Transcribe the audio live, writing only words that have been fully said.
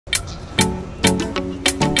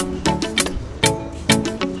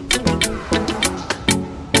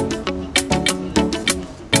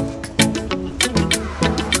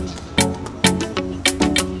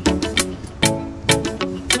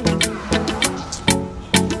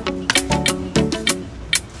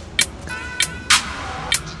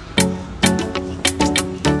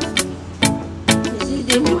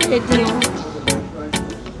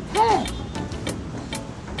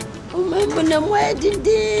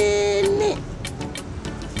didn't.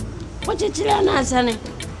 What a chilana, sonny.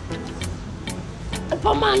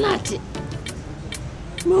 Upon my natty.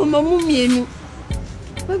 Mumma, mummy,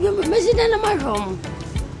 but you're missing in my home.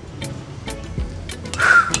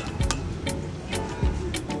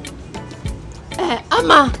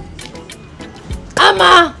 Ama.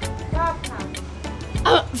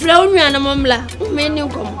 Flow me and a mumla. Menu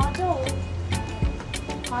come.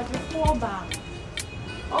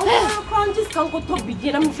 Oh, can't just come to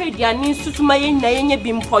begin. I'm afraid you need to my name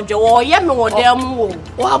being pojo or yam or damn woe.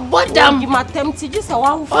 What damn you might attempt to just a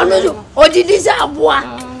while. Oh, did this a boy?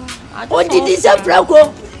 What did this a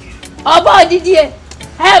broco? Oh, boy, did you?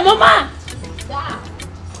 Hey, Mama!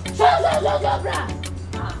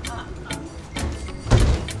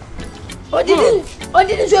 What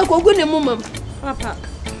did you say? Good Mumma. Papa.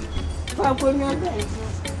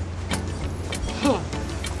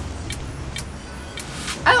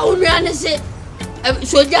 I only say,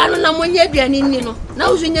 so Jan and Amonia be an Indian.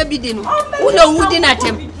 Now, soon you be dinner. Who know who didn't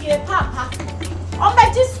attempt? Papa. I'm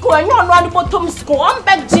back to school and you're on the bottom school. I'm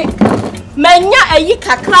back, Jake. Manya a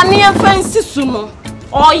yika cranium fancy sumo.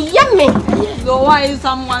 Oh, yummy. So why is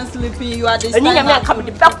someone sleeping? You are this time. And you come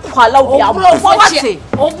to back while we are watching.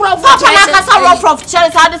 Oh, Papa, I rough of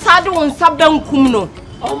chance. I decided on Sabdan Kumno.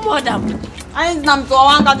 Oh, madam. I am so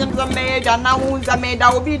angry the maid and now who's a maid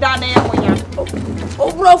that will be done.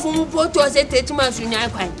 Oh, bro, from Porto, I said, take my senior.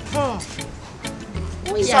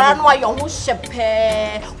 Why you ship?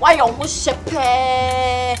 Why you ship?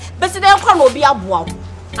 But there can be a boy.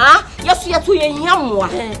 Ah, yes, you are too young.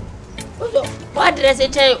 What does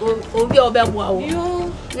it tell you?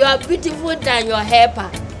 You are beautiful than your hair.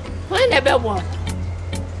 Why never walk?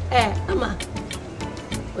 Eh, Amma.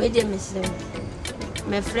 Wait a minute.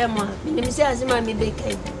 My friend, my says, Mammy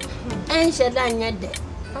Baker. And she done yet.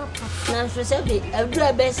 Now, so say, I'll do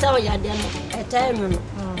a best hour at a time.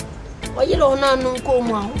 Or you don't know,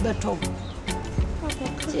 come better.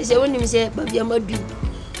 She said, when you say, but you might be.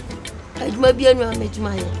 It might be a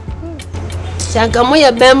mine.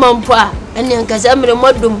 Sankamoya Bemampa and Yankasamre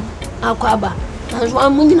Modum, Aquaba. That's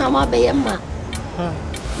one moon I'm a Bayama.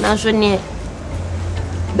 Now so near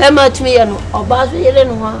Bema to me or Basway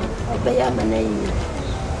and one or Bayama name.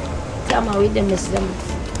 Come away the Miss them.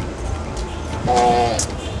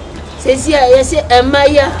 Says here, yes, a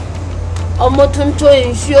Maya or Motunto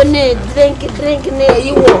in Shone, drink near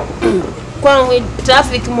you. Quan with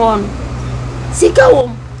traffic mon. Sick a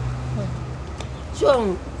womb.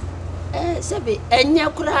 So. Sabi enya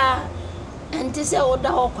kura enti se oda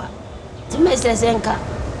hokwa ti mesesenka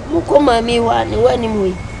mukoma mi wani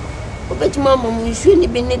mu obetima mamu nsu ni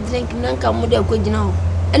bi ne drink nanka mu de akogina ho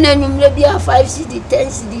ena nwumre bia 5 cd 10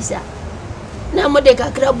 cd sa na mo de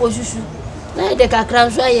kakra bosusu na de kakra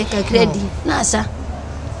nso aye kakra di na asa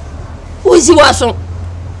usi waso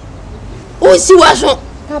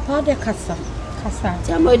papa de kasa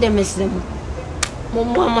ti amo de mesemu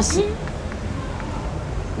mo amasi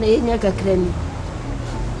na yenya kakrani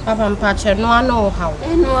papa mpache no ano how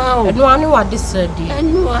no ano wa disadi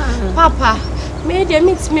papa me dey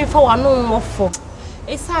meet me for one wofo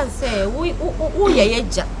esan say wo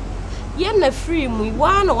yeja ye na free mu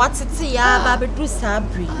wa na watete ya ba bedu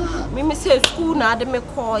sabri me say school na ade me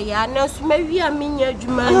call ya na so ma wi a menya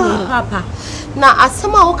adwuma ni papa na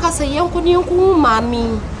asema wo kasa yenko ni yenko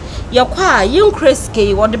mami Yakwa, young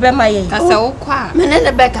Kreske, what the Bema Cassa,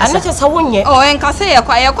 Menena Becca, and let us a wonye. Oh, and Cassa,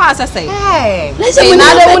 Yakwa, as I say. Hey, let's say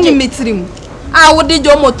another one meet him. I would did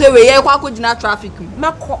your motor, Yakwa could not traffic.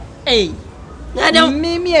 Mako, eh? I don't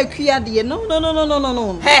mean me a queer dear.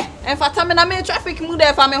 No. Hey, and for time I made traffic mood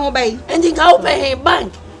there for me obey. And you go pay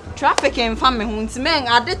bank. Traffic and family homes, men,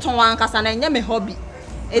 I did to one Cassan and Yemi hobby.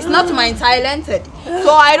 It's not my talented.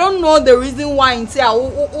 So I don't know the reason why in say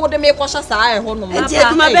oh they make cautious eye hold on.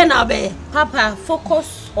 Papa,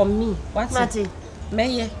 focus on me. What's that?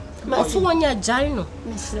 Me also want your gyno.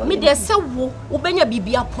 Me dey say wo benya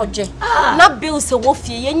bibia project. Na bill say wo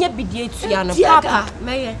fie yenye bidie tua no. Papa,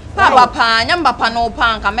 me Papa, nyamba pa no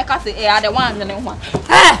pa nka meka say eh the one ne ho.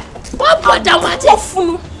 Eh, Papa da what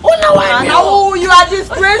funu. Una wa. Now you are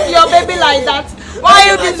disgracing your baby like that.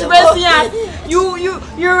 Why you disgracing us?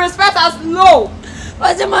 You respect us no.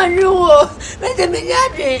 What's the man you? Let me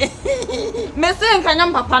get me say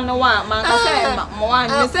kanyam papa no one man ka say mo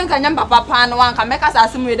me say kanyam papa no one ka make us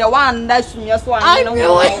assume the one that sunya so an no.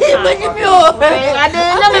 I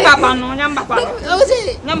dey papa no nyam papa.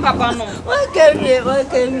 Nyam papa no. What can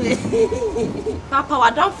we? Papa wa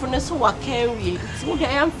don fune so wa carry. So dey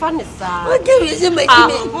am funny sir. What can we say make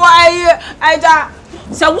me? Why I da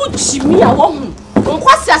so wo chimi a wo hu.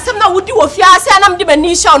 Nkwasi asem na wodi wo fia ase anam de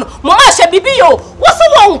bani hye no. Mama hye bibi yo. Wo so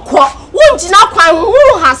wonko. Wonjina kwan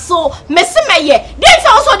wo haso. Mese meye. Den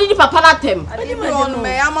fa wo so di papa na tem.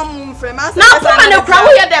 Me ama mum frem asa. Na papa na kra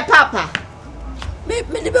wo ye de papa.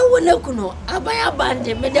 Me de be wona kuno. Abaya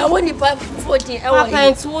bande me de woni pa 14 ewo.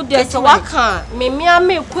 Papa nti wo de se waka. Me mia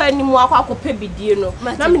me kwa animu akwakopa bidie no.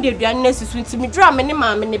 Na me de aduane na sisu nti me dura me ne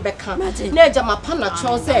maame ne beka. Na eja mapa na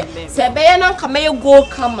cho se be ye na nka me ye go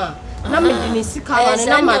kama. Na me de ni sika wa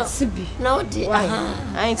na matibi. Na odi.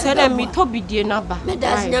 Ai tell them me to bidie na ba. Me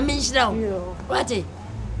das nyame nhira wo. Wate.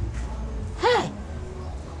 Hey.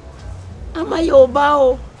 Ama yo ba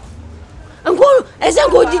o. Anko ese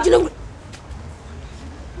go jijino.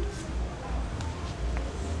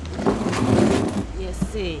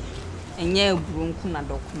 Enye burunku na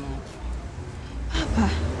dokuno. Papa,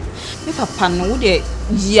 me papa no wo de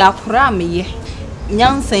yi akura me ye.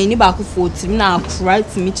 Nyansa ni ba ko 40 na akura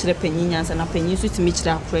timi kire panyin nyansa na panyin so timi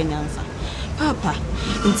kire akura nyansa. Papa,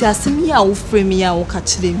 nti asem ya wo frame ya wo ka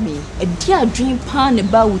kire me. Edi adwen pa ne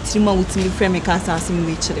ba wo tirima wo timi frame ka sa asem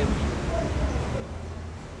we kire me.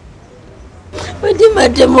 Odi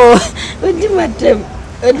matem.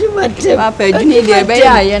 Papa, adwini de be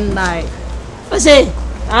ya ye nai. Ose,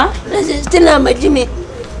 let's still am Jimmy.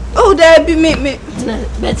 Oh, there be me.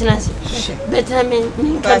 Better me.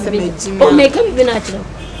 Oh, make up be natural.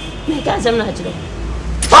 Make us some natural.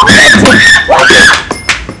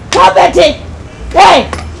 What Betty? Hey!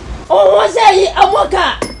 Oh, what's say a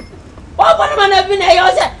mocha? What man have been a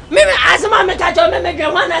yosa? Maybe as a mamma catch on me,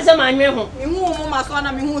 one as a man. You move my son,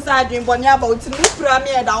 I mean, who's I drink one year about to me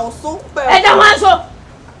and also. I don't want so.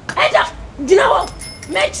 I don't, you know,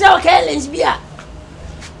 make so Kelly's beer.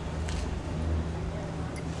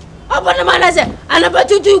 Upon the man, I said, and about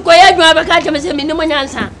to do quiet, you have a catch of a minimum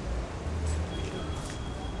answer.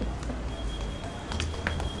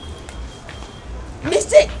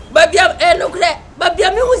 Mistake, but you have a look at, but you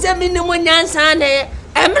have a minimum answer.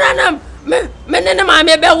 Emranam, Menena, my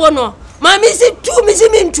bewono. Mammy said 2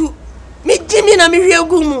 missing into me, Jimmy, and I'm real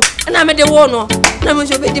gumu, and I'm at the wono. Now, I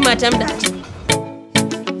shall be my time that.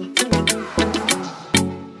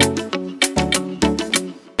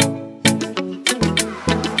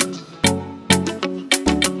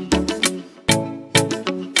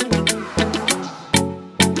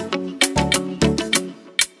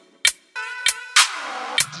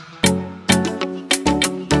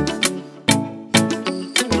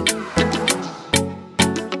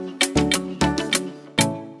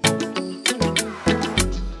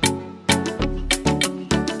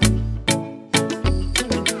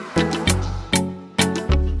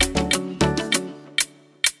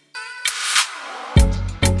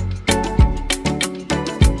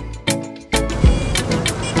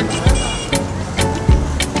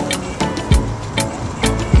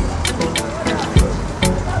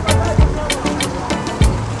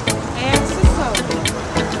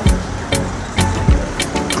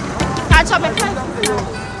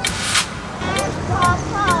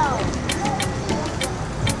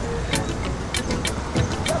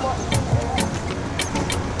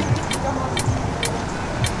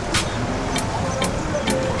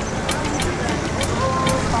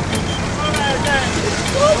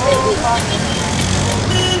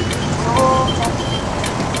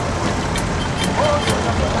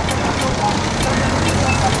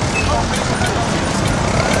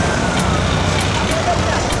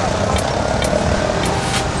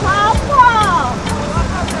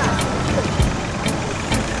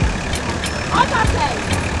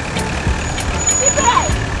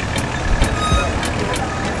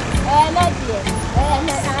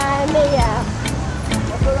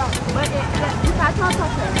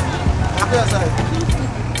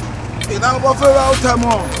 Come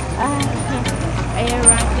on.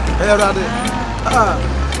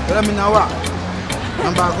 Let me know what.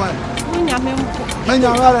 I'm back when.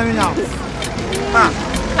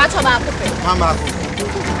 Mama.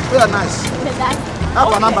 We are nice.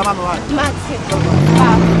 Have a number, Mama.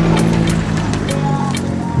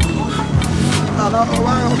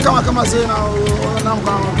 Come on, say now. I'm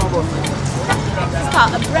going.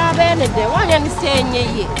 Start a brother and the one you saying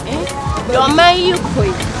ye. Your man you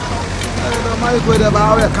quit. My good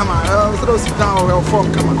about come on, throw sit down or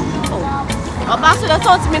form come on. About the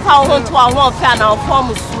thought me how want to our one fan or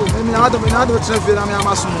form school. I mean, I don't traffic, I mean, I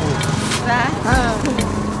must move.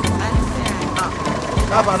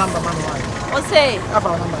 Have a number, man. What say? Have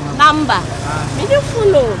a number. Me do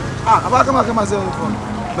follow. About come myself phone.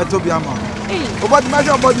 But to be a man. What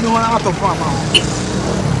measure body no one out of farm.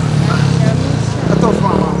 Out of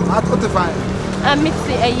farm, out of the fire. I mix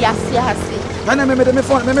it a yassi. Then I made me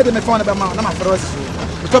phone about my first.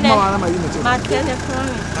 top mama na you meto. Ma telephone.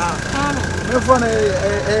 Me phone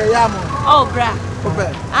yam. Oh bra. Ope.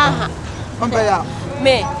 Aha. Ope ya.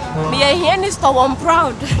 Me here ni store one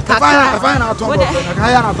proud. Fine na tombo.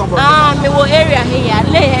 Na tombo. Me wo area here.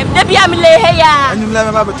 Le de bia me le here. Anyum le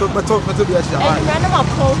me ba beto bi a shia. Na na ma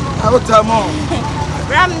po. I will tell more.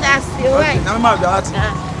 Ram that's the way. Na me ma bi ati.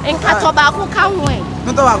 Enka to ba ko kan we.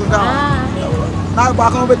 Me to ba ko kan. Na ba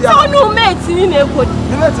ko be dia. So no mate ni na ekodi.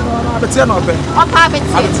 Me mate no na betie no be. Opa betie.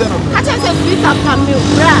 Ka che say sweet after me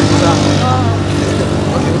bra.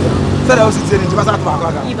 Say that was it in Jibasa to ba ko.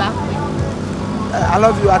 Iba. I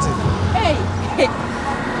love you, Ati. Hey.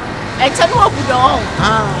 I tell you what we do.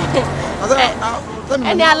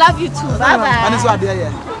 And I love you too. Bye bye. And it's what they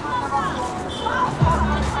are.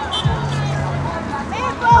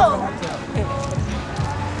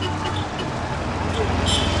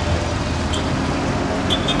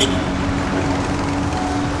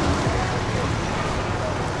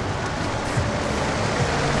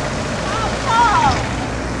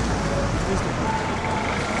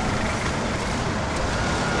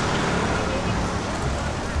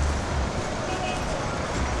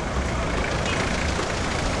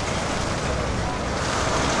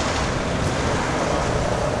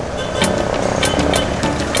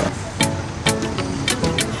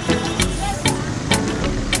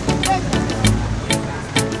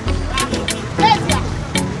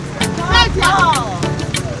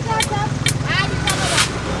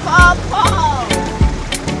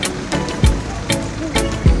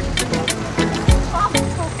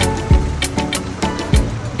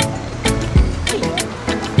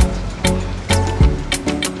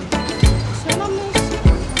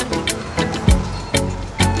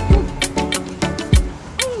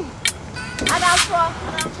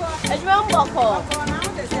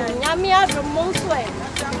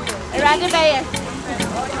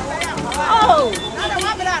 Oh,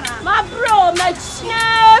 my bro, my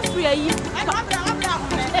chef,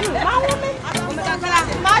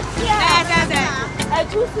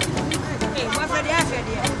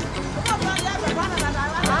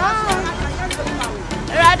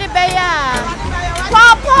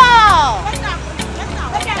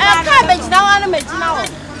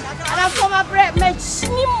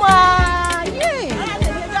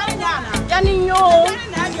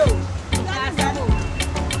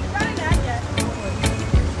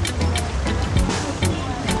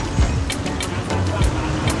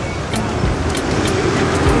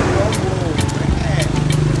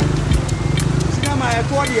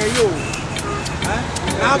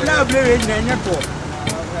 Now, blah, blah, in your poor.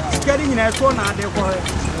 Getting in a phone out there for a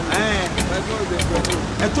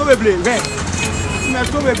probably red.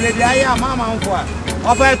 Probably, I am Mamma for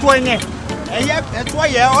of a 20. And yet, that's why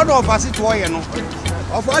you're all of us. It's why you know.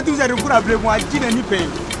 Of what you said, you could have been one gin and you pay.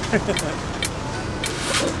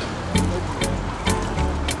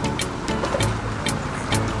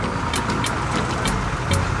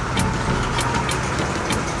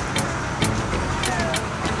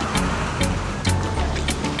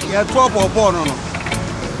 Yeah, top or born on.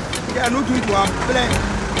 Yeah, no to play.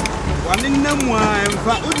 One in them, in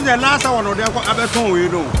fact, who's the last one or they're ever told you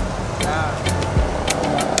know.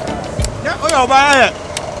 Yeah, oh, by it.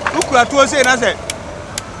 Look at what I said, I said.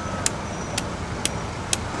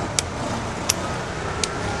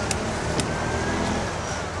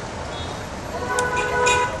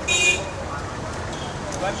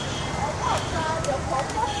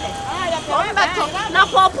 Now,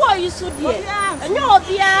 PAWPAW, you should be. And you're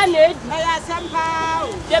behind it.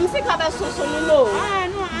 Them sick of a social, you know.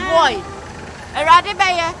 Boy, a rather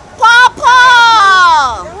bear.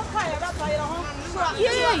 PAWPAW!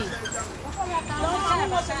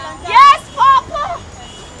 Yes, PAWPAW!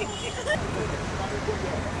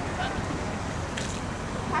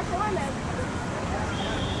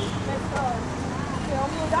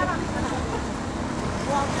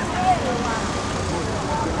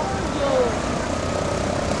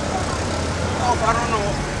 I don't know.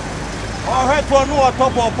 I heard for no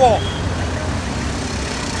top or four.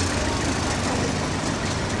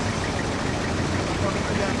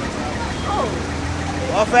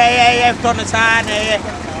 Oh, fair, on the side,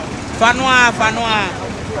 Fanua,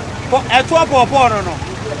 a top or four, no.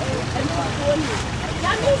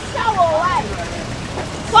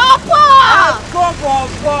 PAWPAW!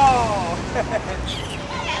 PAWPAW!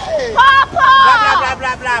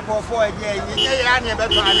 Blah, blah, for 4 years. Yeah, I'm better.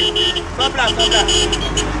 Blah.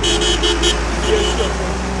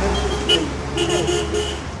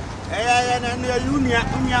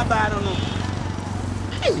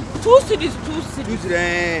 And you 2 cities.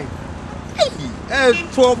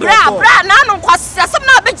 Bra, no kwasa some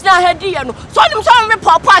na begina hedi no. So nim so me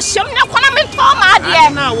pawpaw hyem na kwana me to ma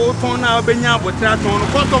ade. Na wo ton na obenya botra ton.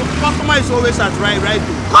 Customer is always at right.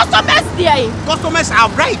 Customers there. Customers are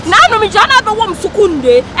right. Na no me jana be wom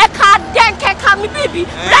sukunde. E ka den ke ka me bibi.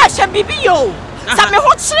 Bra hye bibi yo. Sa me ho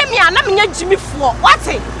kire me ana me nya jimi fo. What?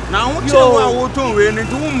 Na wo kire wo ton we ne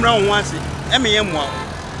nti wo mra wo ase. E me ye moa.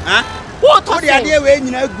 Ha? Wo to se ade we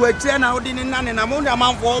nyina gu atire na wo de ne nane na mo na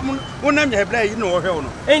manfo wo na me bra yi no wo hwe no.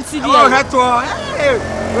 Enti die. Oh heto.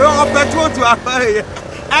 We opeto to afare.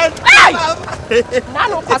 Na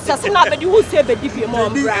no kwasa se na be di wo se be di bi mo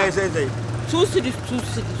mbra. 2 cities.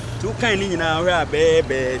 Tu kan ni nyina hwe a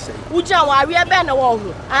be se. Uja wa awe be na wo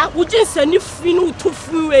ho. Ah, uji nsani fi no to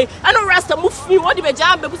fi ana rasta mu fi wo di be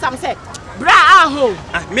jam be busam se. Bra aho.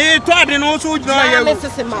 Me to ade no so ujina ye. Me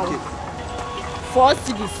sese ma. 4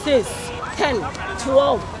 cities 6 10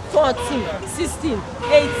 12 14 16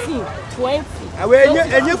 18 20. Awe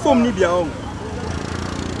enye form ni bia o.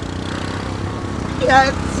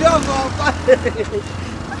 Ya soma.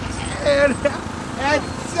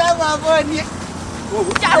 Sema boni.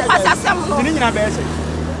 Ja kwasa sem no. Ni nyina be se.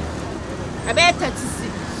 E be 36.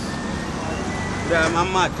 Da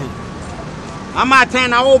mama ten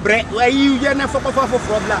na wo bre. Wa yi ye na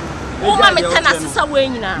fofofofo bla. O ma me ten asesa we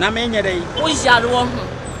nyina. Na me nye dai. O jare wo ho.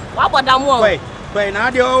 Wa bodam wo. Kwai na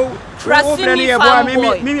de o. Krasini fa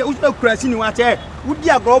me u krasini wa te. U di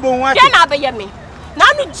agrobo wa te. Ke na be ye me. Na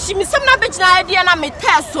no jimi sem na be gina ade na me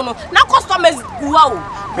test no. Na customers guwa o.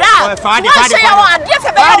 Bra. Fa de. Ya wa ade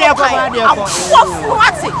fe be ye ko. Wo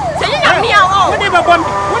what? Se nya me a wo. Wo de be bom.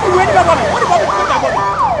 Wo di we di be bom. Wo di bom.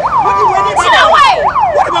 Wo di we di. Wo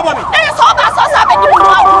di bom. There is all that so sa be di mo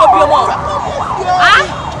wo bi mo. Ah?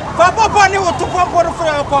 Papa ni wo to papa do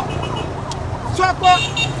frɛ ko. So ko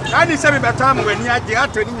ani se be beta mo wani age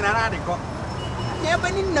ato ni nyina na de ko. Ye ba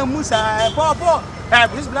ni na musa papa.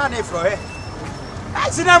 Please plan e fro he.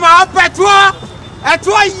 Cinema apeto.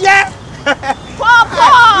 Eto ye.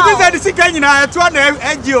 Papa. This is the sika nyina eto na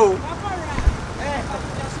age o.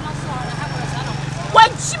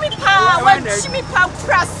 Wachimi pa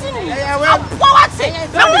krasini. Apowate.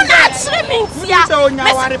 Me wona achire me ntia. So nya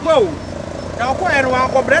ware po. Na ko ero an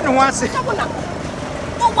ko bre ne ho ase.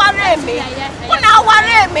 Wo ware me. Wona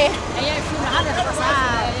ware me.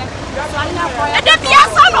 Ede bia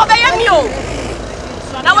sa no be ye mi o.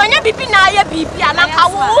 Na wanya bibi na ye bibi ana ka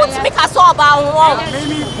wo ntimi ka so oba ho.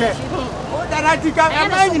 Mimi ke. O dara tika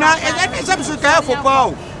na nyina e se bisu ka fo pa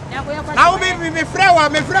o. Na wo me frɛ wa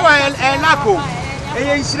elako.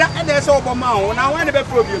 Eye nhira e na so obo ma ho na wan ne be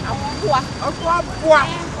problem. Apoa.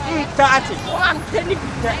 Ntati. Wan teni bi.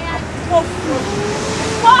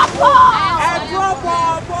 Papa.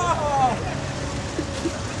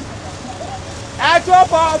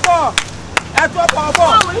 I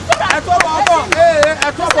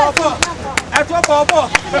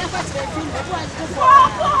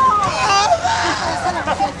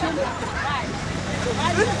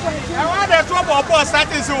want the trouble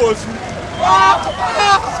starting so soon.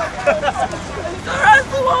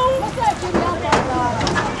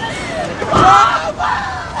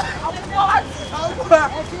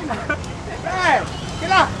 Hey,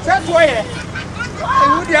 kila, set way.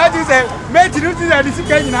 Who the other say, mate, you do this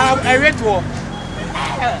again now. I wait for.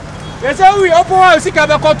 Yes, we open our sick of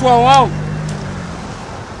a cut to wow.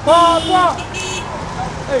 Papa.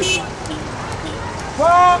 Hey.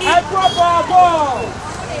 Papa.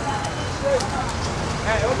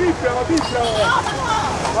 Hey, Obi flow.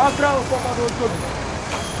 One flow for my own.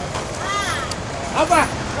 Abba,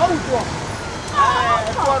 no one.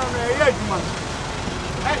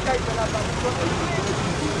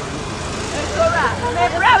 Me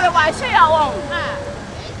brave wa she ya won.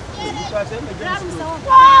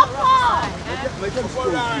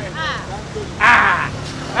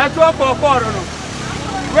 Eto popo no.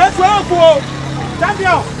 We so ko.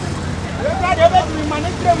 Champion. We ka de be mi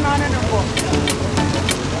manage na ne ko.